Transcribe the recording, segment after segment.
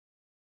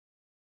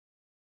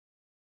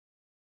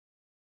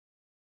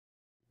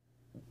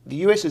The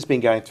US has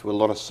been going through a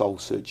lot of soul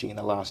searching in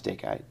the last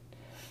decade.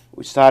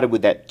 We started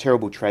with that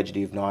terrible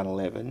tragedy of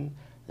 9/11,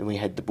 then we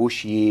had the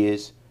Bush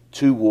years,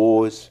 two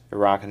wars,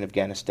 Iraq and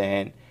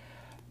Afghanistan,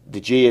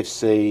 the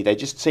GFC. They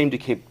just seem to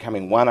keep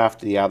coming one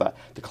after the other.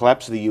 The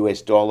collapse of the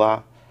US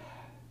dollar,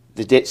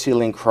 the debt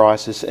ceiling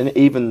crisis, and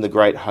even the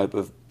great hope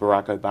of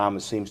Barack Obama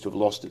seems to have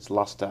lost its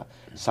lustre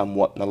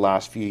somewhat in the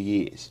last few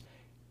years.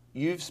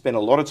 You've spent a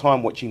lot of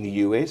time watching the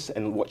US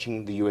and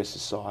watching the US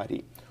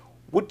society.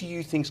 What do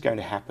you think is going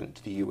to happen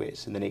to the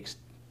US in the next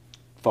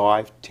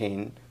 5,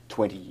 10,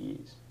 20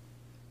 years?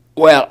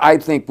 Well, I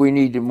think we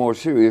need to more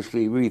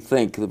seriously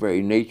rethink the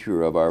very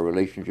nature of our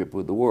relationship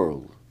with the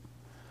world.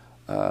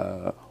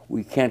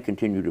 We can't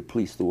continue to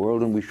police the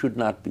world, and we should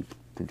not be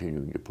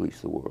continuing to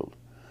police the world.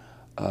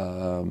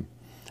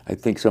 I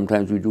think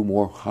sometimes we do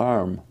more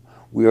harm.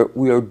 We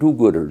are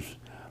do-gooders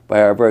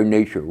by our very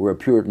nature. We're a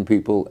Puritan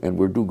people, and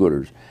we're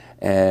do-gooders.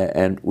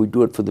 And we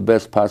do it for the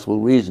best possible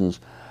reasons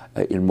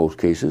in most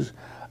cases,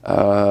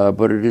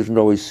 but it isn't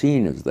always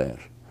seen as that.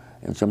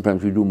 And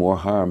sometimes we do more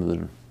harm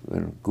than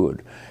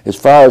good. As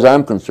far as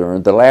I'm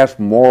concerned, the last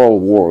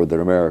moral war that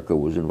America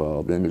was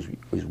involved in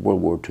is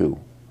World War II.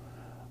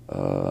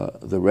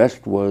 The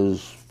rest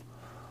was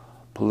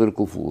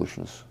political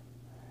foolishness.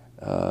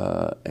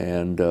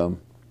 And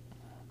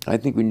I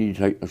think we need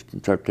to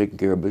start taking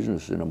care of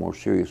business in a more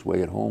serious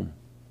way at home.